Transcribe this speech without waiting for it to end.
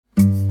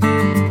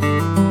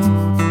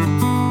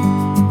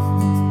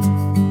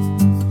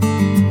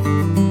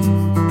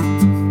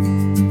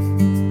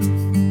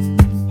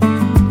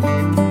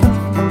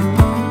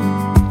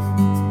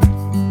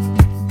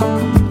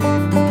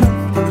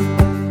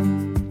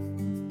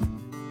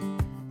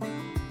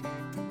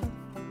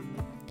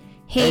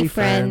Hey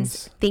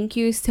friends, thank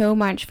you so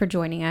much for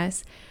joining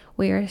us.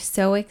 We are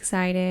so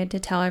excited to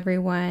tell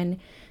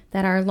everyone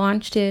that our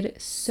launch did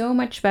so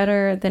much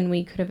better than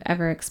we could have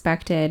ever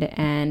expected,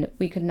 and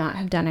we could not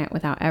have done it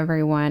without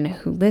everyone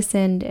who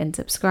listened and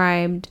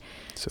subscribed.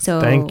 So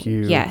thank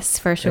you. Yes,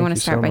 first we want to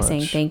start by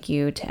saying much. thank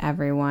you to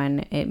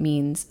everyone. It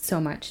means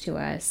so much to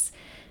us,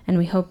 and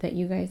we hope that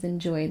you guys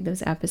enjoyed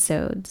those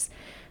episodes.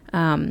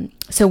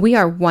 So we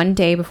are one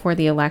day before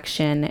the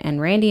election,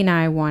 and Randy and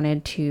I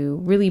wanted to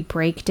really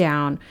break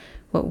down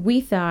what we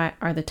thought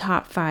are the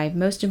top 5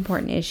 most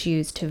important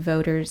issues to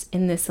voters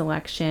in this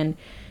election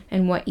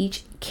and what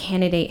each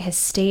candidate has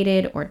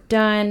stated or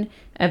done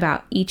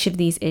about each of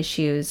these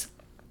issues.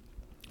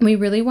 We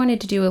really wanted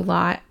to do a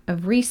lot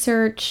of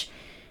research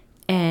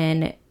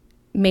and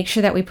make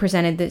sure that we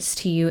presented this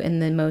to you in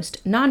the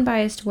most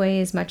non-biased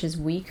way as much as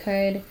we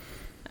could.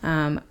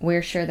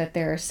 We're sure that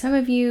there are some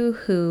of you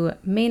who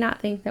may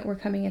not think that we're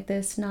coming at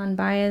this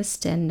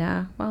non-biased, and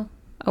oh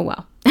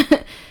well.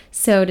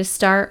 So to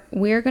start,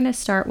 we're going to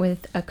start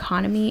with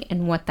economy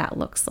and what that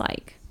looks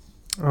like.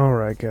 All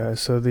right,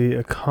 guys. So the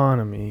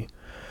economy.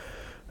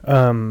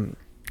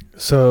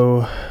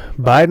 So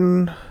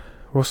Biden,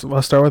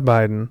 I'll start with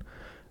Biden.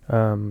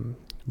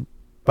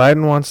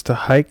 Biden wants to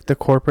hike the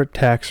corporate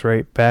tax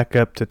rate back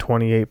up to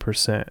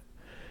 28%.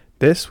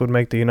 This would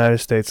make the United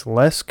States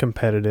less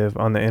competitive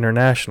on the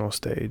international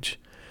stage.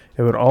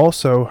 It would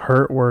also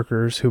hurt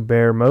workers who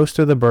bear most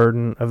of the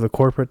burden of the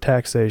corporate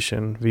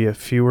taxation via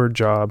fewer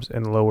jobs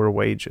and lower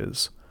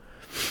wages.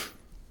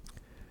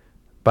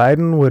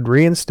 Biden would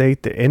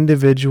reinstate the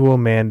individual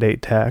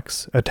mandate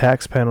tax, a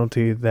tax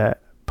penalty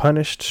that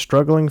punished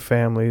struggling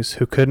families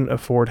who couldn't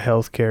afford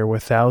health care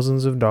with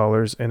thousands of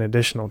dollars in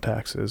additional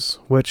taxes,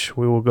 which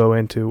we will go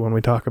into when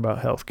we talk about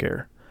health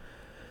care.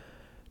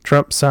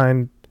 Trump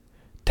signed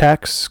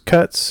tax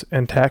cuts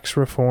and tax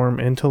reform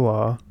into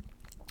law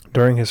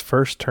during his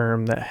first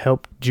term that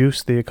helped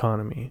juice the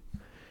economy.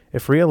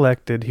 If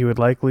reelected, he would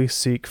likely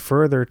seek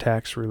further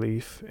tax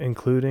relief,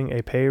 including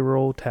a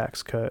payroll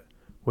tax cut,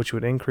 which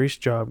would increase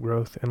job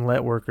growth and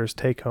let workers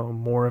take home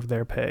more of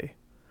their pay.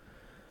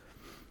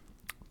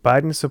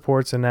 Biden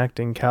supports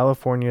enacting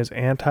California's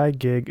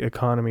anti-gig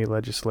economy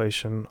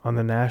legislation on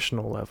the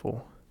national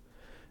level,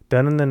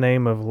 done in the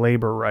name of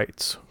labor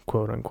rights,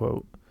 quote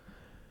unquote.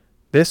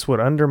 This would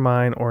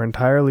undermine or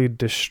entirely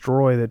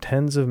destroy the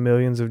tens of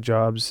millions of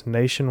jobs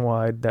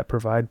nationwide that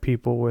provide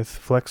people with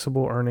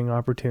flexible earning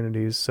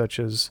opportunities such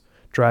as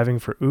driving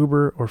for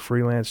Uber or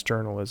freelance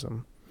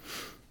journalism.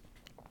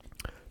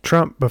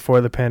 Trump,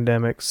 before the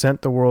pandemic,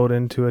 sent the world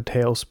into a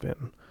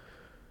tailspin.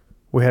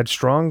 We had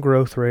strong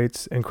growth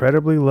rates,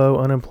 incredibly low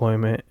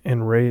unemployment,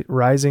 and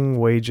rising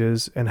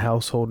wages and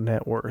household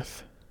net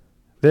worth.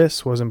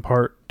 This was in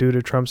part due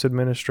to Trump's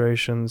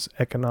administration's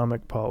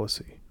economic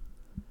policy.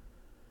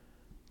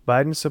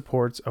 Biden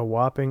supports a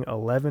whopping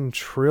 $11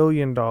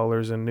 trillion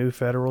in new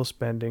federal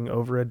spending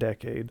over a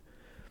decade.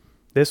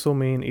 This will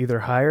mean either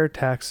higher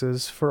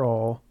taxes for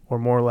all, or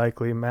more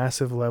likely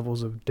massive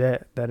levels of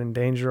debt that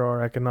endanger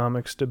our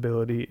economic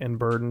stability and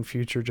burden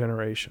future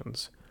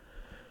generations.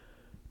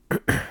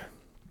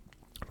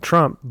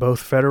 Trump,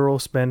 both federal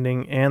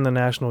spending and the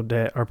national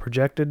debt are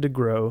projected to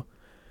grow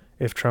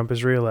if Trump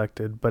is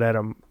reelected, but at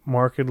a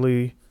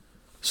markedly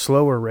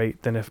slower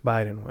rate than if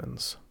Biden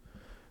wins.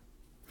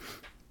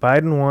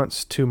 Biden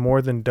wants to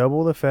more than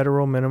double the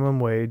federal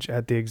minimum wage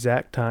at the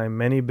exact time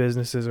many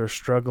businesses are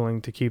struggling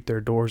to keep their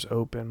doors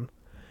open.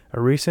 A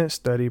recent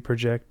study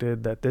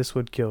projected that this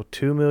would kill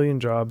 2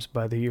 million jobs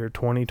by the year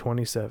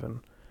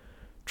 2027.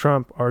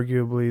 Trump,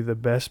 arguably the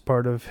best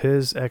part of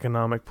his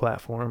economic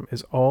platform,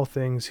 is all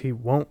things he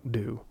won't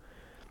do.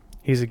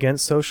 He's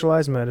against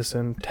socialized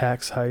medicine,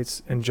 tax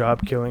hikes, and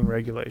job-killing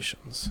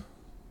regulations.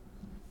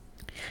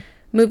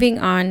 Moving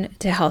on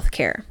to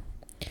healthcare.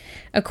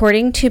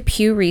 According to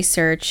Pew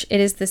Research,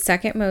 it is the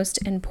second most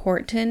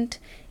important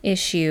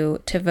issue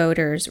to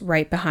voters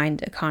right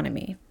behind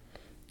economy.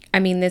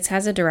 I mean, this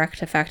has a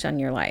direct effect on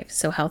your life,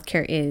 so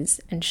healthcare is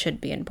and should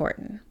be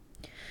important.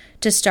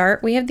 To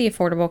start, we have the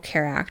Affordable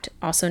Care Act,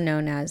 also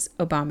known as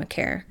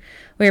Obamacare.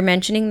 We are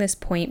mentioning this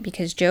point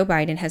because Joe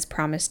Biden has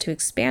promised to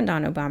expand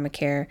on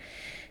Obamacare,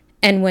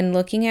 and when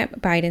looking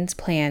at Biden's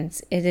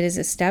plans, it is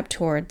a step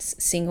towards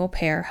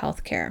single-payer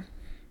healthcare.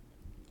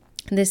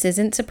 This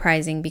isn't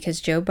surprising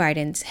because Joe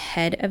Biden's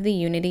head of the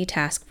Unity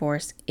Task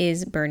Force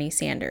is Bernie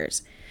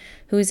Sanders,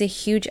 who is a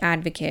huge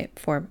advocate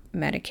for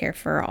Medicare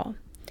for all.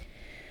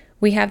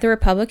 We have the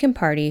Republican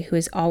Party, who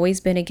has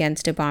always been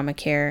against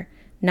Obamacare,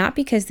 not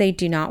because they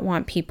do not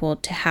want people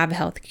to have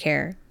health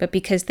care, but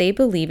because they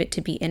believe it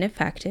to be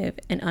ineffective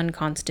and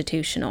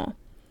unconstitutional.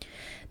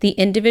 The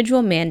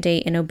individual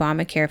mandate in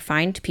Obamacare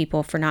fined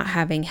people for not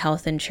having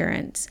health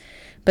insurance,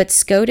 but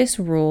SCOTUS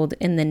ruled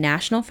in the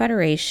National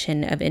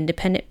Federation of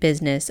Independent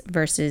Business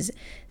versus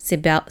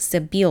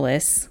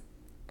Sebelius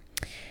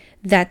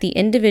that the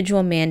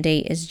individual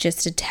mandate is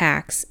just a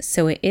tax,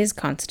 so it is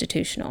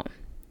constitutional.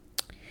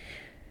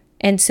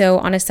 And so,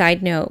 on a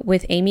side note,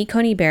 with Amy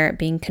Coney Barrett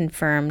being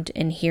confirmed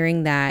and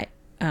hearing that,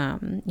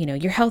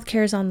 your health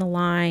care is on the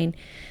line,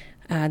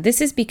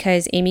 This is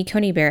because Amy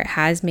Coney Barrett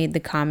has made the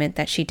comment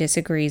that she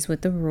disagrees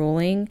with the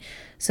ruling,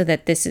 so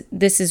that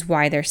this is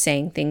why they're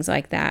saying things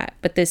like that.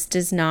 But this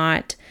does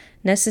not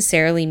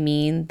necessarily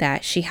mean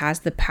that she has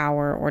the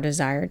power or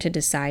desire to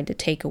decide to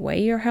take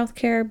away your health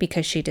care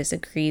because she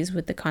disagrees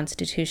with the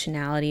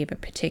constitutionality of a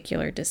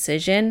particular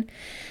decision.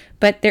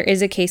 But there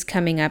is a case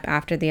coming up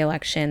after the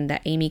election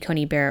that Amy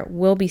Coney Barrett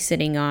will be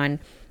sitting on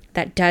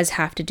that does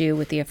have to do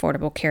with the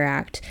Affordable Care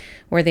Act,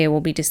 where they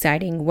will be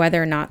deciding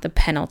whether or not the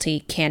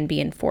penalty can be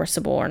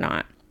enforceable or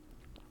not,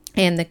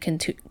 and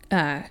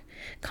the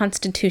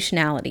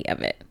constitutionality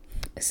of it.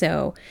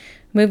 So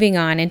moving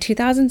on, in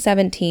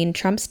 2017,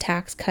 Trump's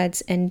Tax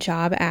Cuts and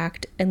Job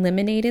Act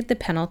eliminated the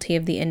penalty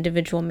of the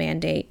individual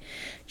mandate.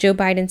 Joe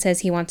Biden says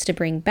he wants to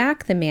bring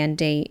back the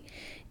mandate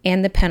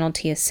and the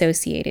penalty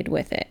associated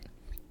with it.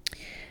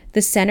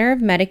 The Center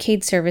of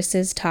Medicaid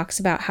Services talks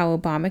about how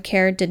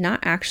Obamacare did not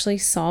actually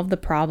solve the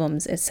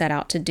problems it set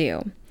out to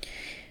do.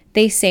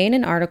 They say in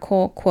an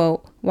article,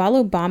 quote, "While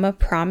Obama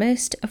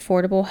promised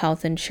affordable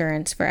health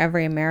insurance for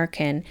every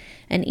American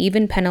and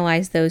even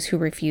penalized those who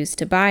refused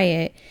to buy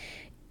it,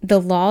 the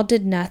law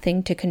did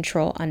nothing to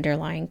control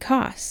underlying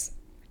costs.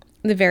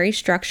 The very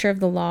structure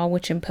of the law,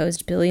 which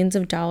imposed billions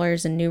of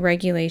dollars in new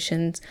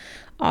regulations,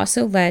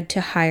 also led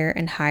to higher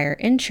and higher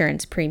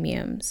insurance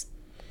premiums.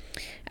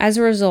 As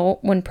a result,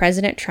 when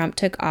President Trump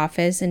took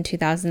office in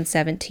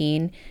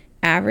 2017,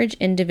 average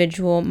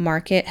individual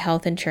market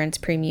health insurance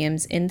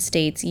premiums in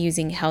states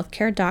using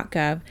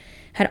healthcare.gov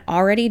had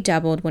already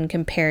doubled when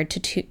compared to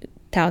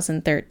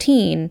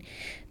 2013,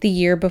 the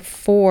year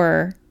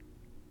before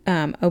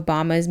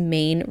Obama's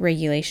main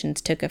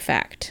regulations took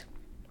effect.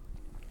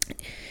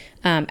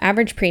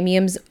 Average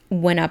premiums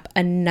went up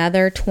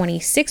another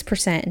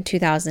 26% in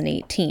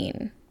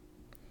 2018.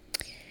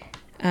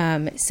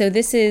 So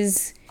this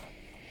is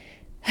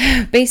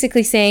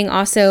basically saying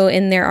also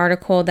in their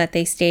article that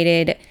they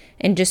stated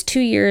in just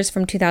 2 years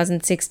from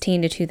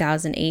 2016 to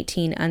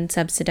 2018,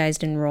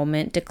 unsubsidized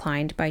enrollment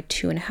declined by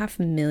 2.5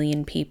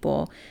 million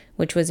people,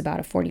 which was about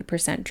a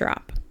 40%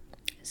 drop.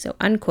 So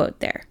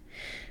unquote there.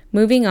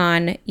 Moving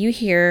on, you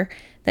hear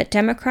that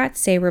Democrats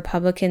say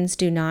Republicans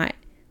do not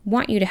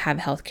want you to have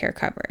health care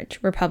coverage.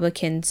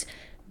 Republicans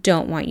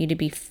don't want you to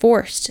be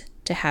forced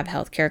to have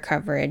health care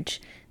coverage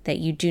that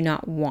you do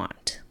not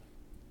want.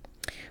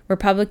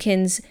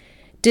 Republicans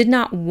did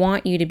not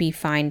want you to be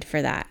fined for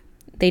that.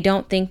 They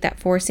don't think that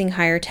forcing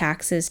higher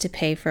taxes to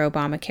pay for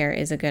Obamacare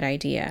is a good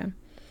idea.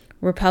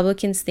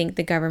 Republicans think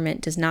the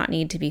government does not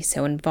need to be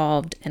so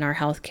involved in our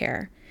health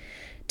care.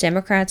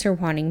 Democrats are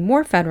wanting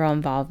more federal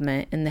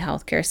involvement in the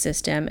healthcare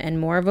system and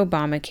more of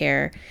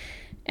Obamacare,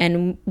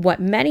 and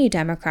what many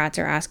Democrats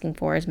are asking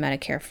for is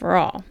Medicare for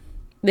all.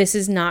 This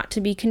is not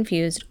to be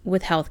confused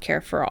with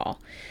healthcare for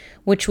all,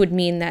 which would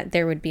mean that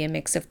there would be a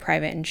mix of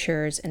private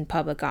insurers and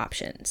public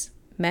options.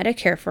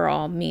 Medicare for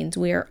all means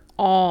we are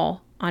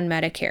all on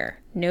Medicare.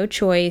 No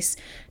choice,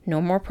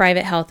 no more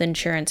private health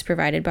insurance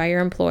provided by your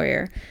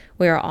employer.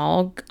 We are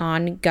all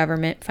on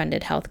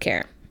government-funded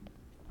healthcare.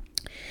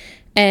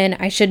 And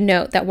I should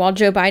note that while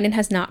Joe Biden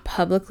has not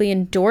publicly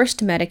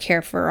endorsed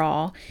Medicare for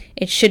all,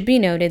 it should be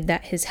noted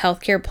that his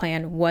healthcare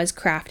plan was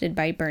crafted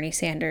by Bernie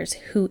Sanders,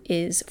 who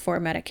is for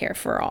Medicare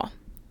for all.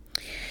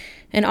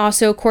 And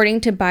also,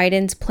 according to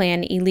Biden's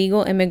plan,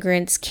 illegal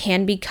immigrants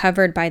can be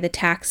covered by the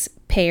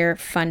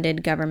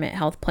taxpayer-funded government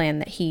health plan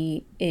that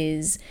he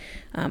is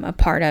a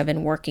part of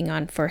and working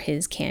on for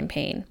his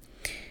campaign.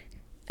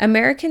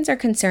 Americans are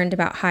concerned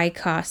about high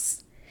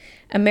costs.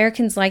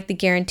 Americans like the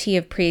guarantee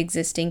of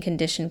pre-existing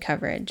condition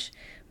coverage.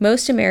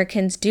 Most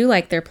Americans do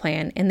like their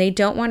plan, and they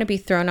don't want to be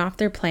thrown off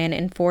their plan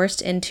and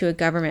forced into a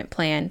government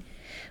plan,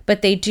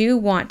 but they do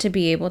want to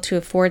be able to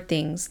afford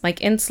things like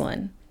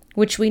insulin,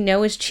 which we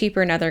know is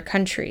cheaper in other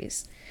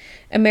countries.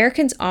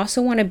 Americans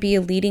also want to be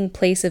a leading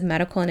place of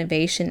medical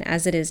innovation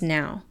as it is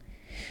now.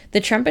 The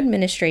Trump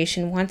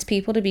administration wants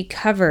people to be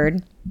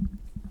covered,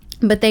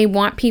 but they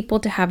want people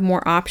to have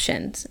more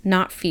options,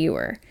 not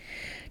fewer.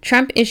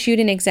 Trump issued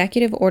an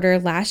executive order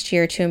last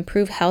year to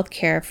improve health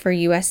care for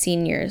U.S.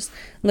 seniors,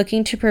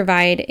 looking to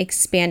provide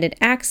expanded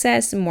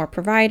access, more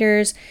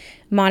providers,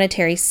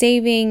 monetary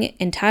saving,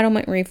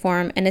 entitlement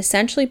reform, and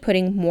essentially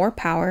putting more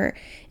power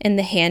in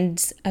the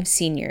hands of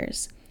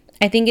seniors.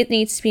 I think it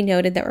needs to be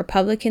noted that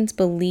Republicans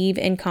believe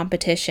in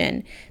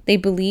competition. They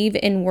believe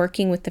in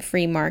working with the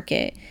free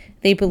market.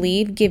 They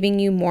believe giving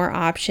you more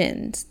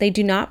options. They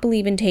do not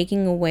believe in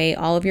taking away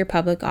all of your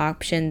public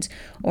options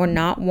or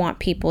not want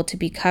people to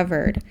be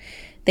covered.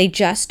 They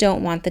just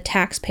don't want the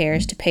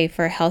taxpayers to pay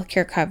for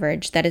healthcare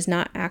coverage that is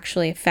not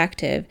actually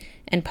effective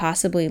and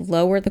possibly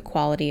lower the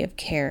quality of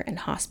care in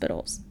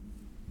hospitals.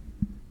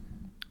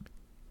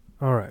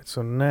 All right,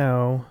 so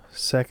now,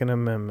 Second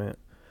Amendment.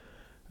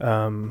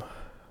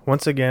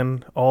 Once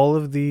again, all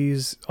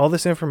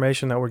this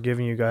information that we're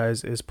giving you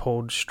guys is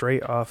pulled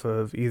straight off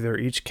of either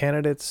each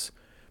candidate's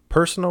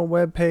personal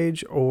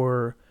webpage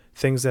or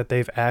things that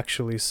they've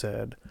actually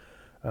said.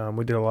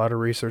 We did a lot of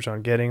research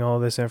on getting all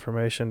this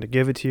information to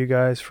give it to you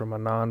guys from a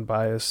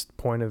non-biased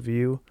point of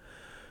view,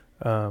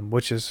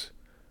 which is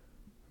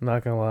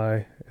not gonna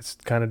lie, it's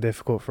kind of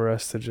difficult for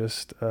us to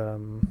just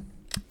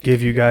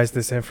give you guys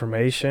this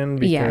information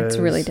because Yeah, it's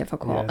really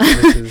difficult.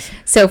 this is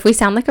So if we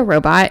sound like a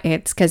robot,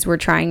 it's because we're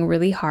trying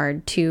really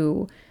hard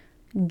to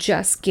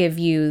just give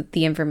you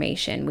the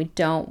information. We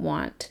don't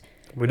want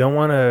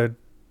to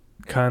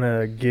kind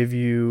of give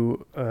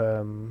you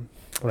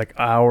like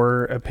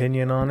our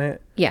opinion on it.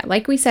 Yeah,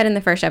 like we said in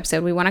the first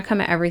episode, we want to come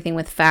at everything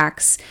with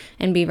facts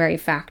and be very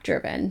fact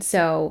driven.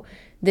 So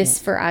this,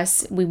 for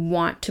us, we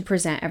want to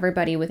present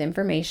everybody with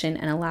information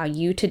and allow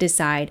you to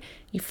decide,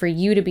 for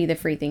you to be the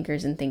free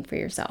thinkers and think for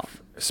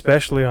yourself.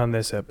 Especially on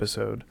this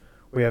episode,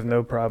 we have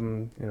no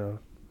problem,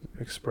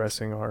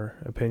 expressing our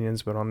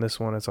opinions, but on this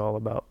one, it's all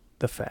about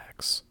the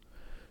facts.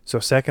 So,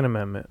 Second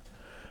Amendment.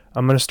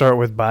 I'm going to start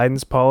with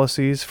Biden's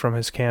policies from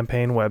his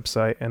campaign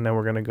website, and then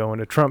we're going to go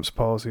into Trump's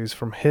policies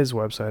from his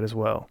website as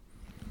well.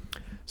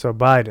 So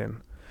Biden,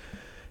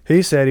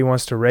 he said he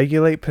wants to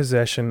regulate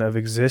possession of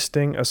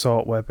existing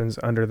assault weapons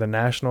under the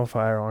National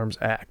Firearms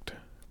Act.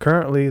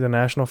 Currently, the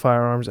National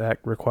Firearms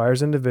Act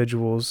requires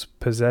individuals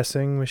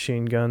possessing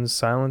machine guns,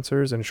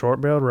 silencers, and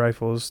short-barreled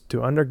rifles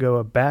to undergo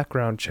a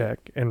background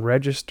check and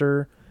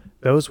register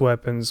those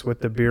weapons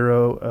with the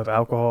Bureau of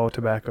Alcohol,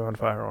 Tobacco, and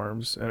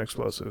Firearms and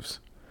Explosives.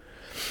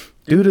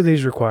 Due to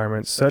these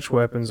requirements, such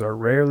weapons are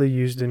rarely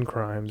used in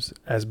crimes.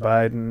 As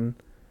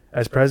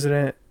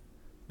President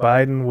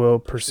Biden will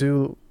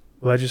pursue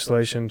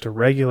legislation to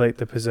regulate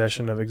the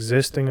possession of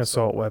existing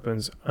assault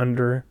weapons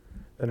under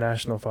the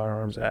National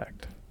Firearms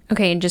Act.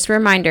 Okay, and just a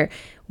reminder,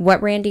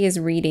 what Randy is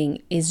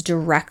reading is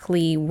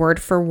directly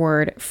word for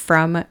word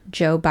from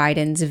Joe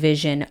Biden's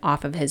vision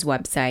off of his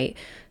website.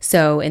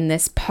 So in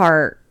this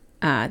part,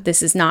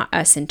 this is not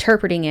us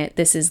interpreting it.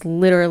 This is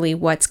literally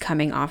what's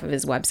coming off of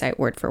his website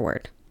word for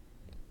word.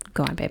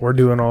 Go on, babe. We're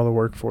doing all the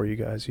work for you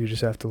guys. You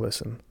just have to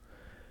listen.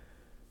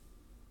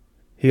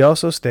 He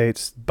also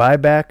states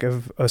buyback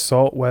of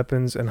assault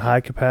weapons and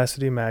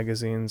high-capacity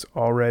magazines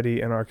already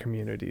in our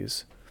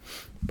communities.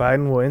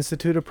 Biden will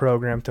institute a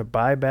program to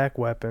buy back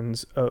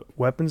weapons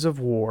of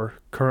war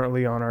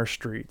currently on our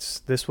streets.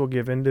 This will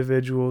give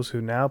individuals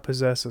who now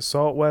possess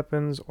assault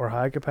weapons or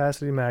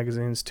high-capacity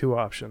magazines two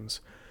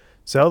options: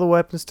 sell the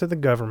weapons to the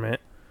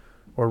government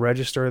or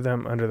register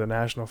them under the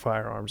National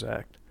Firearms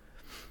Act.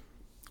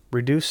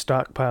 Reduce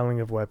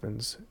stockpiling of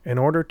weapons. In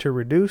order to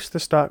reduce the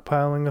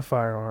stockpiling of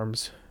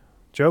firearms,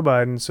 Joe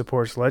Biden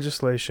supports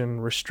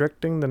legislation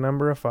restricting the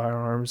number of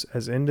firearms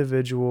as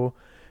individual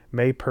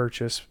may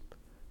purchase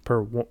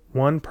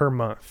one per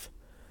month.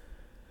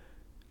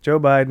 Joe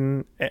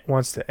Biden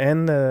wants to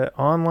end the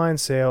online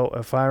sale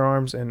of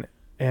firearms and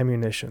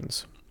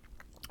ammunitions.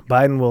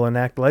 Biden will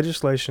enact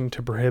legislation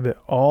to prohibit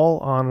all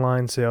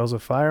online sales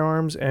of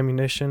firearms,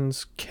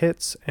 ammunitions,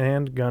 kits,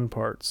 and gun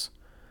parts.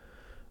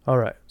 All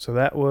right, so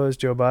that was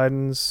Joe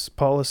Biden's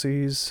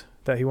policies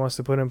that he wants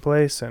to put in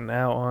place, and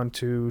now on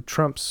to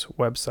Trump's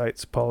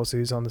website's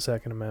policies on the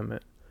Second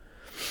Amendment.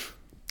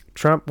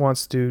 Trump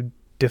wants to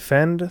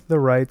defend the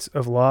rights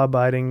of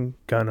law-abiding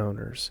gun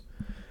owners.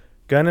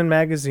 Gun and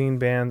magazine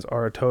bans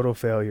are a total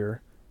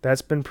failure.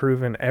 That's been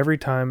proven every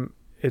time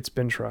it's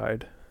been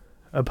tried.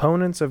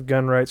 Opponents of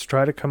gun rights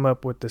try to come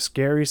up with the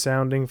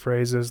scary-sounding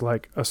phrases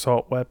like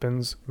assault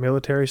weapons,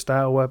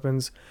 military-style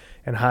weapons,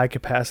 and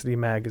high-capacity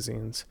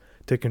magazines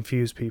to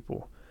confuse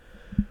people.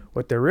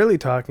 What they're really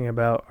talking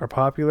about are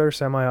popular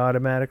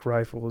semi-automatic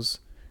rifles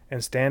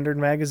and standard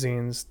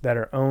magazines that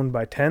are owned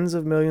by tens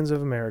of millions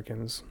of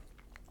Americans.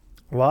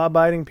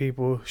 Law-abiding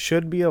people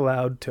should be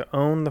allowed to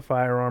own the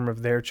firearm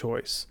of their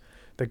choice.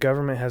 The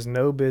government has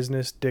no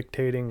business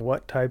dictating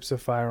what types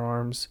of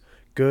firearms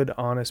good,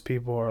 honest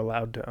people are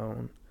allowed to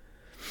own.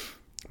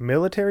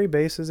 Military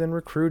bases and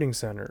recruiting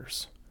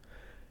centers.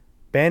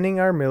 Banning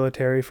our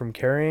military from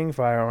carrying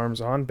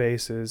firearms on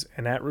bases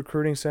and at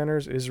recruiting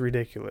centers is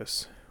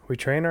ridiculous. We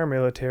train our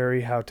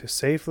military how to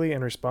safely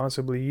and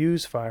responsibly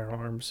use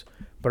firearms,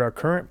 but our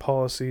current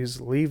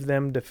policies leave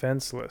them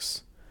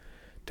defenseless.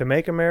 To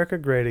make America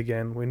great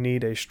again, we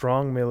need a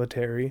strong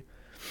military.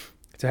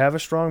 To have a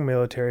strong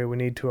military, we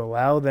need to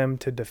allow them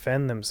to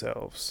defend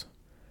themselves.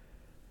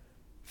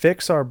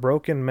 Fix our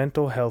broken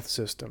mental health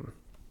system.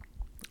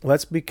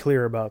 Let's be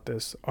clear about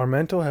this. Our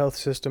mental health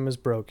system is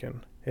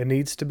broken. It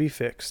needs to be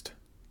fixed.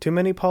 Too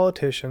many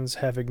politicians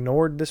have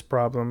ignored this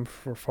problem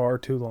for far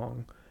too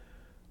long.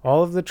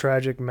 All of the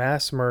tragic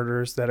mass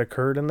murders that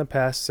occurred in the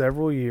past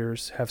several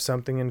years have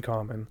something in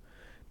common.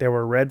 There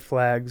were red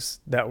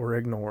flags that were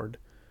ignored.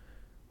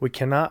 We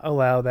cannot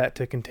allow that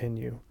to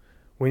continue.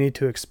 We need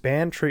to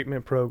expand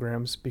treatment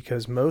programs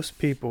because most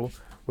people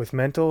with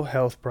mental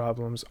health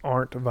problems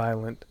aren't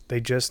violent. They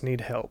just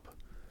need help.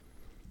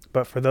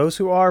 But for those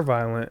who are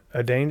violent,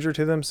 a danger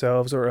to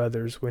themselves or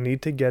others, we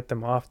need to get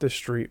them off the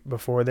street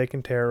before they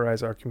can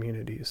terrorize our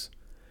communities.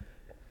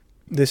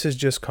 This is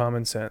just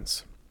common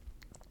sense.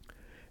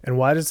 And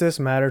why does this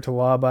matter to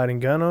law-abiding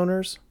gun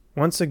owners?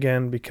 Once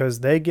again, because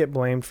they get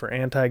blamed for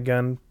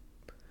anti-gun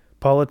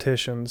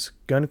politicians,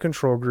 gun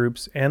control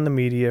groups, and the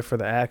media for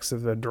the acts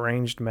of a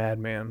deranged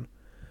madman.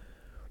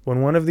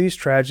 When one of these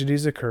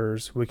tragedies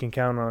occurs, we can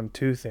count on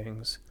two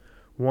things.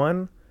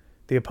 One,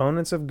 the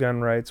opponents of gun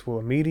rights will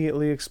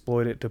immediately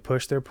exploit it to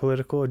push their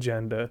political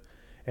agenda,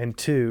 and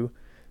 2,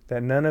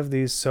 that none of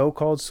these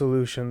so-called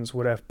solutions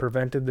would have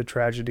prevented the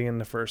tragedy in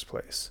the first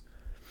place.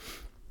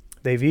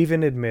 They've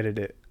even admitted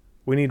it.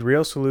 We need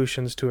real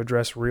solutions to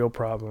address real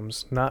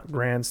problems, not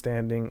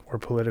grandstanding or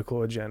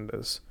political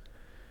agendas.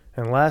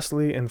 And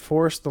lastly,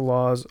 enforce the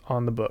laws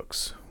on the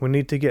books. We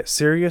need to get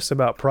serious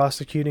about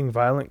prosecuting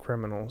violent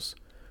criminals.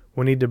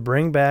 We need to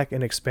bring back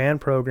and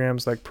expand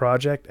programs like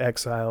Project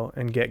Exile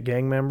and get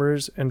gang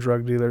members and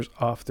drug dealers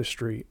off the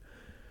street.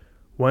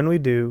 When we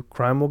do,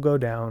 crime will go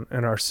down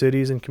and our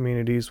cities and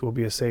communities will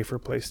be a safer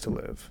place to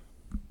live.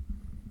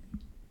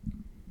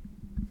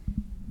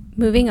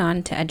 Moving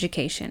on to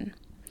education.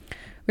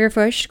 We're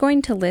first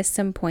going to list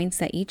some points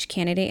that each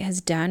candidate has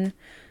done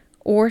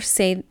or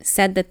said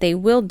that they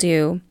will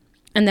do,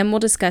 and then we'll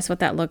discuss what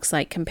that looks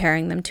like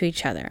comparing them to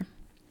each other.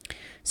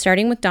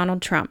 Starting with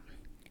Donald Trump.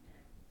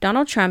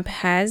 Donald Trump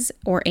has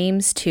or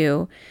aims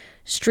to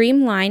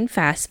streamline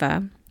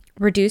FAFSA,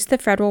 reduce the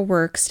federal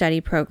work study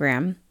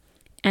program,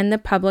 and the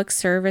public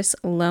service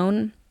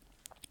loan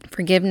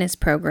forgiveness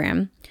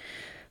program,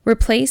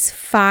 replace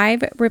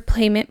 5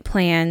 repayment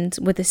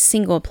plans with a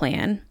single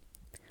plan,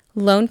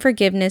 loan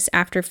forgiveness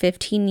after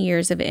 15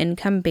 years of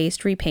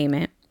income-based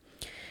repayment,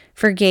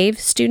 forgave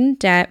student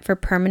debt for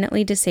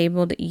permanently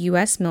disabled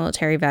U.S.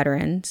 military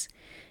veterans,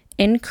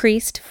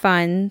 increased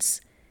funds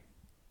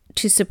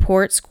to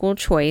support school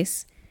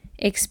choice,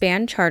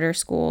 expand charter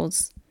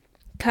schools,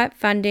 cut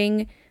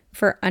funding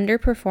for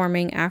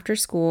underperforming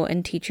after-school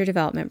and teacher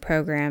development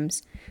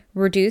programs,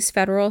 reduce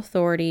federal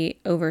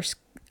authority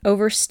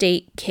over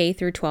state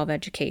K-12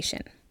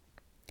 education.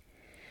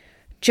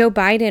 Joe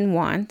Biden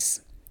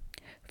wants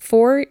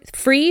free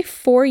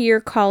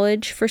 4-year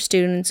college for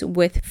students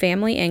with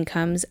family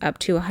incomes up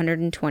to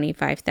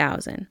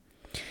 $125,000.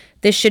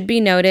 This should be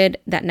noted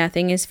that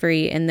nothing is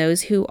free, and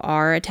those who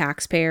are a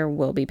taxpayer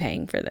will be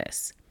paying for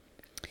this.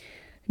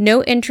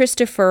 No interest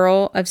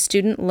deferral of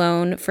student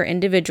loan for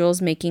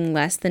individuals making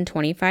less than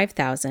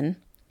 $25,000.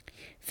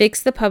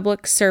 Fix the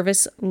public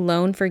service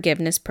loan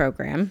forgiveness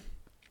program.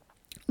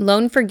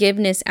 Loan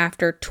forgiveness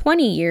after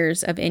 20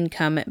 years of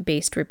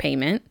income-based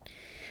repayment.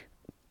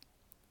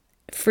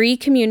 Free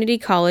community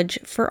college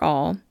for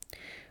all.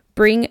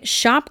 Bring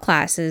shop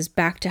classes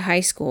back to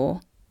high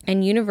school,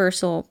 and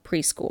universal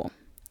preschool.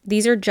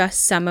 These are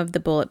just some of the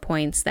bullet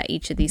points that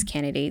each of these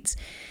candidates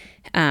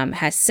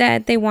has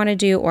said they want to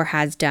do or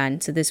has done.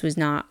 So this was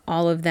not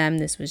all of them.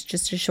 This was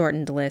just a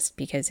shortened list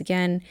because,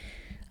 again,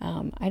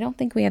 I don't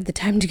think we have the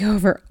time to go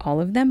over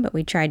all of them, but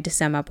we tried to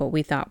sum up what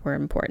we thought were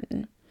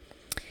important.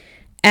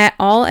 At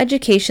all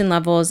education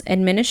levels,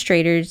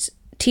 administrators,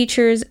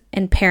 teachers,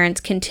 and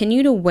parents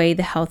continue to weigh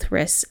the health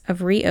risks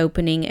of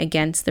reopening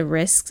against the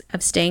risks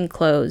of staying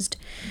closed,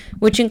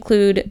 which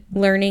include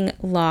learning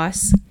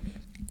loss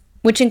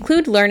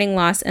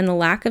and the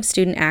lack of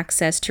student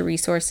access to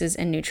resources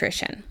and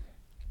nutrition.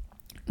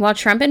 While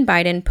Trump and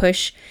Biden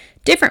push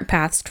different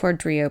paths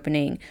towards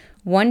reopening,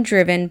 one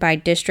driven by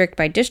district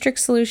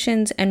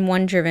solutions and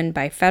one driven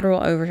by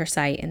federal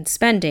oversight and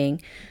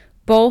spending,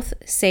 both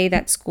say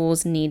that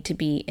schools need to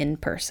be in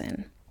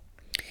person.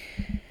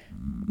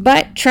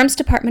 But Trump's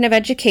Department of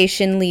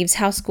Education leaves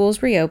how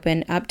schools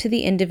reopen up to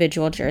the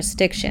individual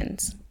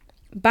jurisdictions.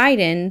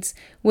 Biden's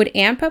would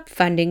amp up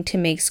funding to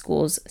make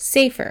schools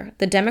safer.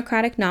 The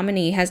Democratic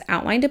nominee has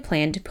outlined a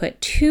plan to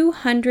put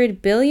 $200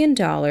 billion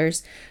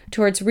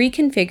towards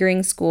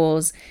reconfiguring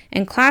schools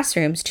and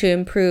classrooms to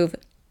improve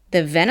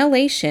the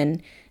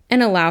ventilation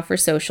and allow for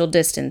social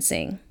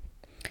distancing.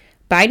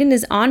 Biden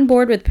is on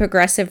board with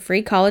progressive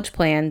free college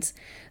plans,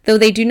 though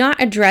they do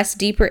not address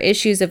deeper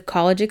issues of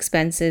college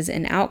expenses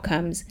and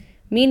outcomes.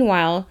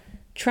 Meanwhile,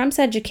 Trump's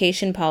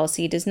education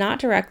policy does not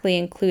directly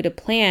include a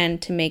plan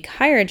to make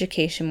higher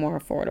education more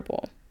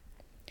affordable.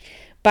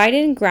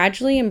 Biden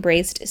gradually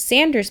embraced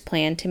Sanders'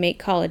 plan to make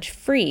college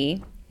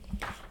free,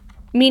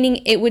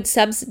 meaning it would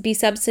be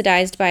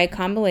subsidized by a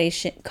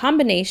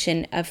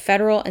combination of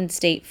federal and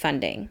state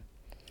funding.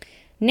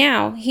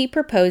 Now, he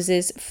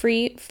proposes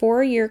free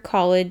 4-year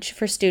college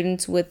for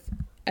students with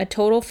a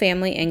total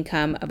family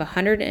income of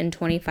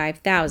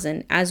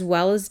 $125,000, as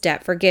well as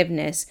debt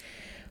forgiveness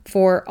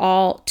for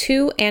all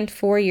 2- and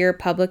 4-year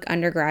public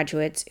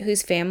undergraduates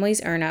whose families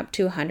earn up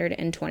to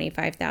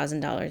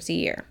 $125,000 a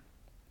year.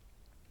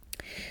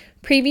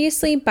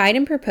 Previously,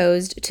 Biden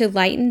proposed to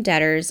lighten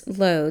debtors'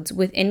 loads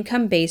with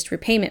income-based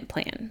repayment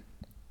plan.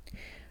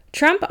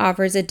 Trump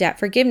offers a debt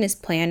forgiveness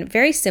plan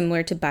very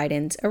similar to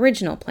Biden's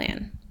original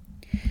plan.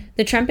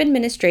 The Trump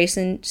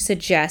administration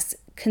suggests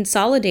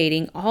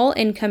consolidating all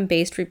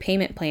income-based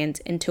repayment plans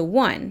into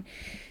one,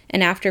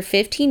 and after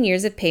 15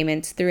 years of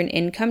payments through an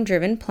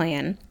income-driven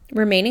plan,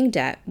 remaining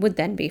debt would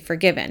then be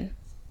forgiven.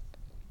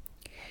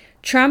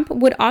 Trump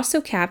would also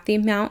cap the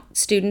amount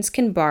students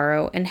can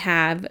borrow and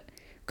have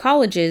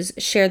colleges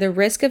share the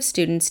risk of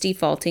students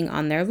defaulting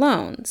on their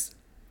loans.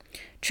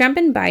 Trump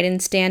and Biden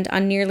stand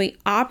on nearly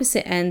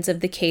opposite ends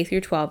of the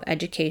K-12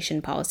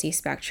 education policy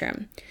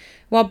spectrum.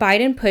 While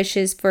Biden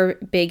pushes for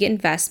big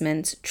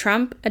investments,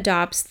 Trump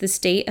adopts the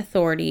state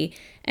authority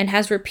and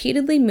has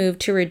repeatedly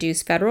moved to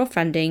reduce federal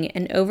funding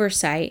and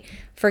oversight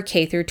for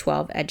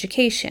K-12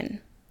 education.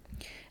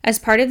 As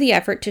part of the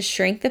effort to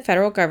shrink the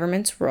federal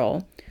government's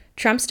role,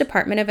 Trump's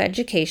Department of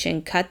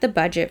Education cut the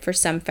budget for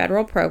some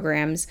federal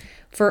programs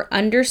for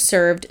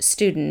underserved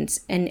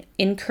students and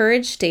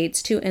encouraged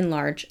states to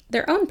enlarge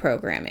their own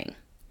programming.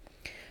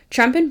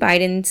 Trump and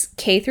Biden's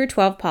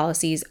K-12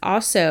 policies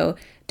also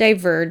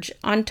diverge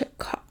on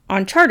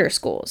charter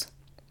schools.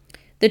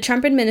 The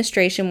Trump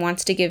administration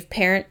wants to give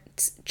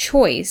parents a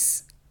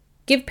choice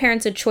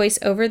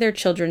over their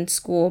children's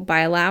school by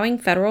allowing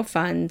federal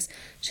funds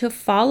to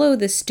follow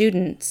the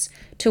students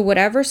to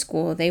whatever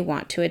school they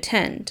want to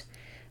attend.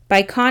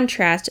 By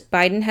contrast,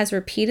 Biden has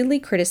repeatedly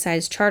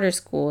criticized charter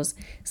schools,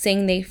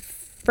 saying they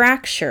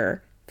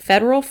fracture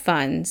federal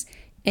funds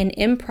and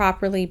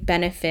improperly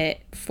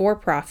benefit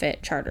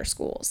for-profit charter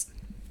schools.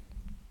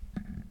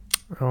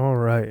 All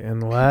right,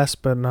 and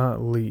last but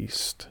not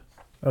least,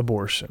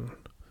 abortion.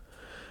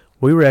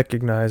 We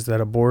recognize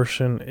that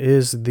abortion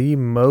is the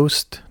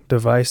most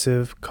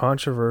divisive,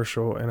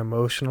 controversial, and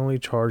emotionally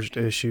charged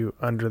issue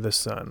under the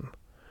sun.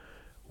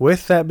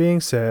 With that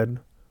being said,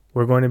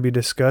 we're going to be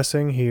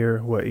discussing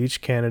here what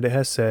each candidate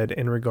has said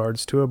in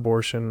regards to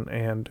abortion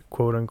and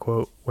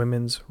quote-unquote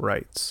women's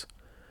rights.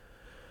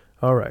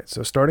 All right,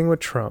 so starting with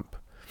Trump.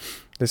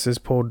 This is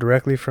pulled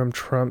directly from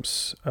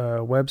Trump's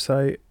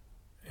website,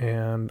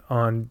 and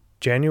on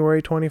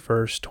January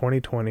 21st,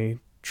 2020,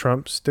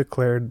 Trump has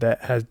declared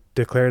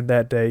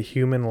that day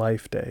Human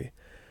Life Day,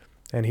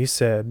 and he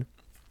said,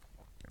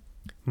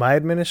 "My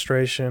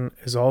administration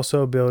is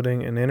also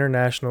building an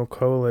international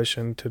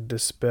coalition to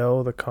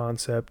dispel the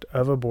concept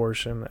of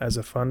abortion as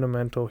a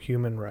fundamental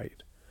human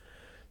right.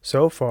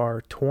 So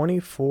far,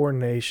 24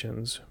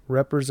 nations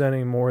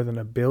representing more than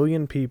 1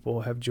 billion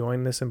people have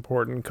joined this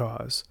important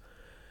cause.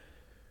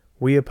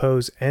 We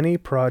oppose any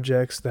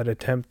projects that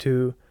attempt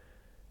to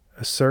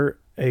assert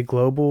a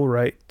global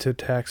right to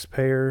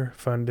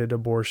taxpayer-funded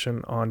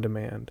abortion on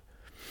demand,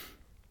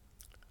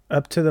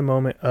 up to the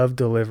moment of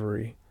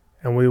delivery,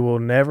 and we will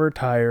never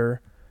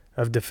tire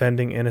of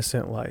defending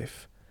innocent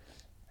life,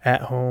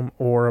 at home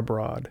or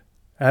abroad.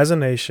 As a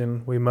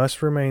nation, we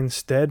must remain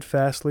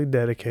steadfastly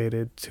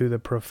dedicated to the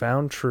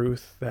profound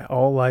truth that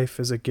all life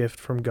is a gift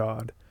from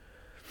God,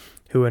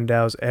 who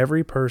endows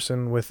every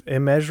person with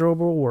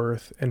immeasurable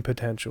worth and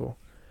potential.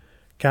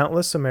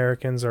 Countless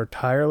Americans are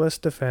tireless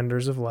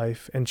defenders of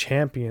life and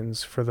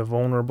champions for the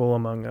vulnerable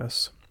among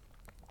us.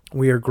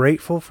 We are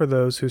grateful for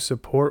those who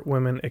support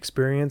women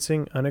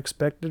experiencing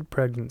unexpected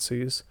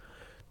pregnancies,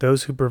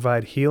 those who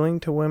provide healing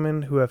to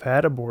women who have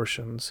had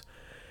abortions,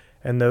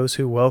 and those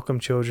who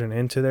welcome children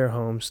into their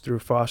homes through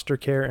foster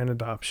care and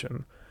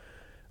adoption.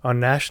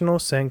 On National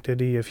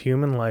Sanctity of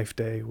Human Life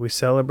Day, we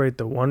celebrate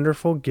the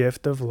wonderful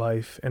gift of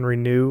life and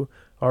renew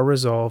our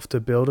resolve to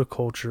build a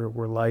culture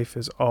where life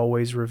is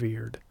always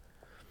revered."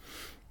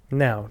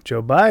 Now,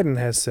 Joe Biden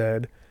has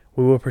said,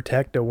 "We will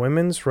protect a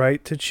woman's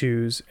right to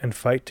choose and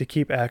fight to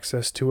keep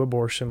access to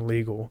abortion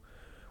legal.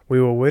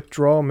 We will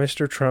withdraw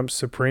Mr. Trump's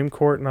Supreme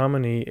Court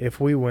nominee if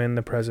we win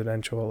the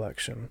presidential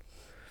election."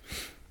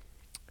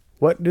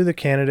 What do the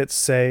candidates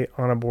say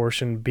on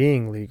abortion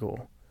being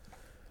legal?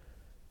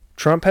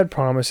 Trump had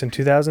promised in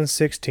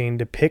 2016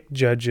 to pick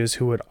judges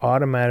who would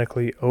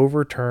automatically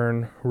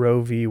overturn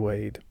Roe v.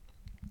 Wade.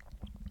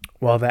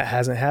 While that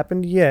hasn't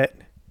happened yet,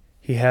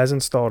 he has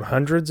installed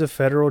hundreds of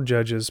federal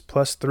judges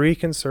plus 3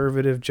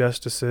 conservative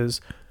justices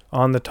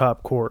on the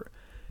top court.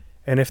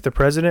 And if the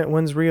president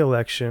wins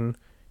re-election,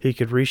 he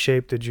could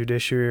reshape the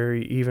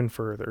judiciary even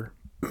further.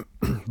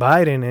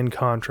 Biden, in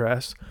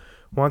contrast,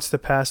 wants to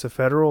pass a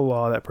federal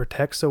law that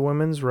protects a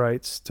woman's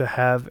rights to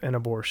have an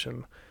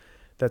abortion.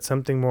 That's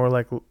something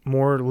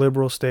more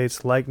liberal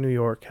states like New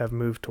York have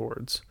moved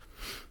towards.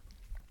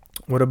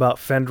 What about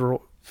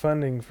federal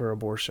funding for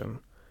abortion?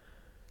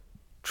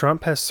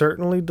 Trump has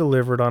certainly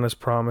delivered on his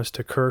promise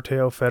to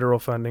curtail federal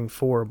funding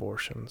for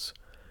abortions.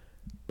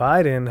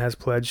 Biden has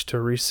pledged to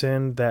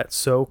rescind that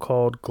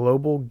so-called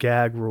global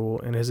gag rule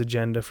in his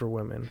agenda for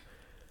women.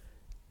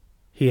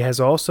 He has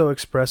also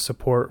expressed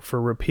support for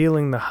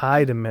repealing the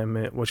Hyde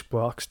Amendment, which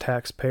blocks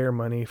taxpayer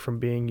money from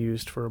being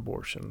used for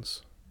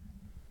abortions.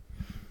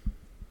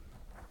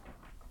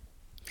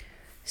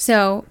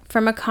 So,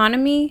 from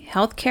economy,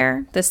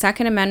 healthcare, the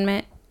Second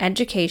Amendment,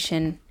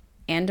 education,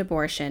 and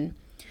abortion,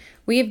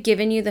 we have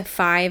given you the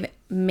 5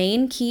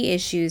 main key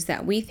issues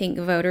that we think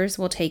voters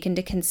will take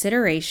into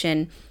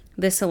consideration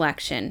this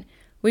election.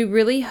 We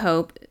really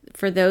hope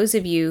for those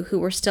of you who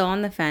were still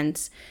on the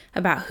fence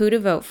about who to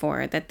vote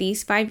for, that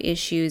these 5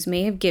 issues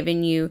may have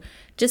given you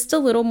just a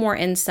little more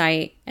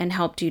insight and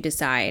helped you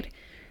decide.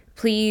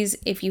 Please,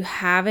 if you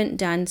haven't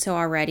done so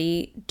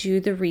already, do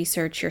the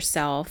research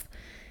yourself.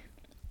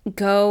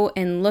 Go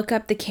and look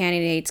up the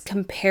candidates,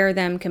 compare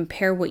them,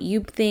 compare what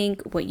you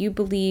think, what you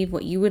believe,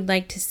 what you would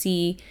like to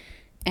see,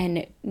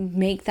 and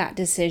make that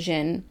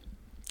decision.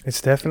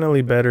 It's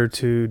definitely better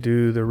to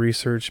do the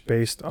research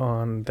based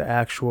on the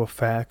actual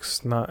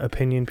facts, not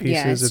opinion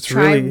pieces. Yes,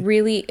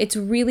 it's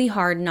really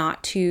hard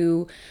not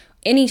to,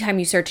 anytime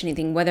you search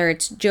anything, whether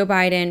it's Joe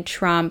Biden,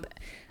 Trump,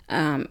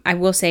 I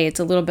will say it's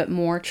a little bit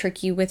more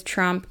tricky with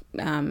Trump.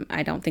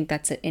 I don't think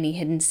that's any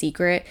hidden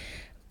secret,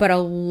 but a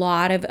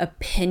lot of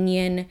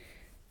opinion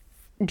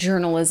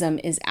journalism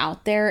is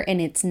out there,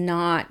 and it's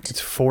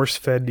force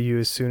fed to you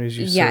as soon as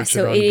you search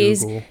it on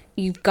Google.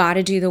 You've got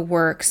to do the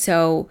work.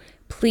 So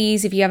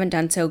please, if you haven't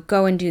done so,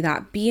 go and do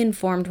that. Be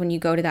informed when you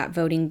go to that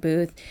voting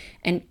booth.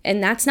 And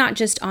that's not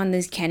just on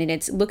these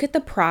candidates. Look at the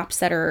props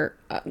that are,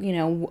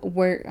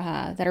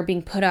 that are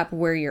being put up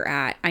where you're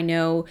at. I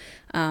know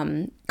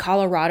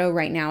Colorado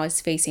right now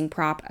is facing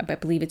prop, I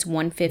believe it's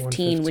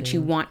 115, which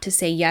you want to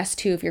say yes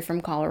to if you're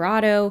from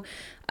Colorado.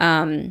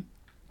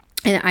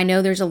 And I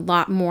know there's a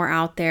lot more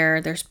out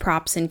there. There's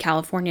props in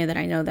California that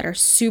I know that are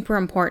super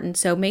important.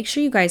 So make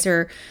sure you guys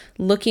are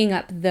looking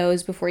up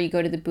those before you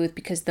go to the booth,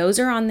 because those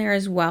are on there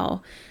as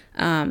well.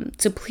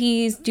 So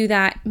please do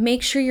that.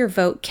 Make sure your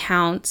vote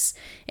counts.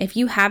 If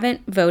you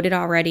haven't voted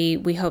already,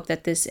 we hope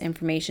that this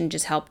information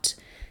just helped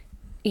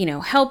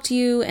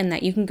you, and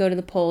that you can go to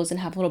the polls and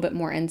have a little bit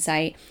more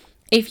insight.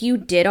 If you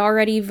did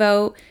already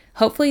vote,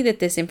 hopefully that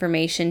this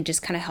information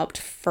just kind of helped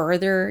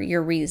further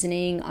your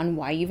reasoning on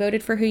why you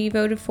voted for who you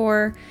voted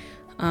for.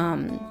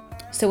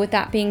 So with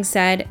that being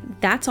said,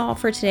 that's all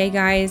for today,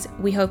 guys.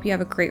 We hope you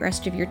have a great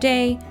rest of your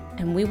day,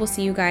 and we will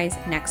see you guys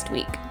next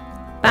week.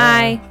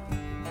 Bye.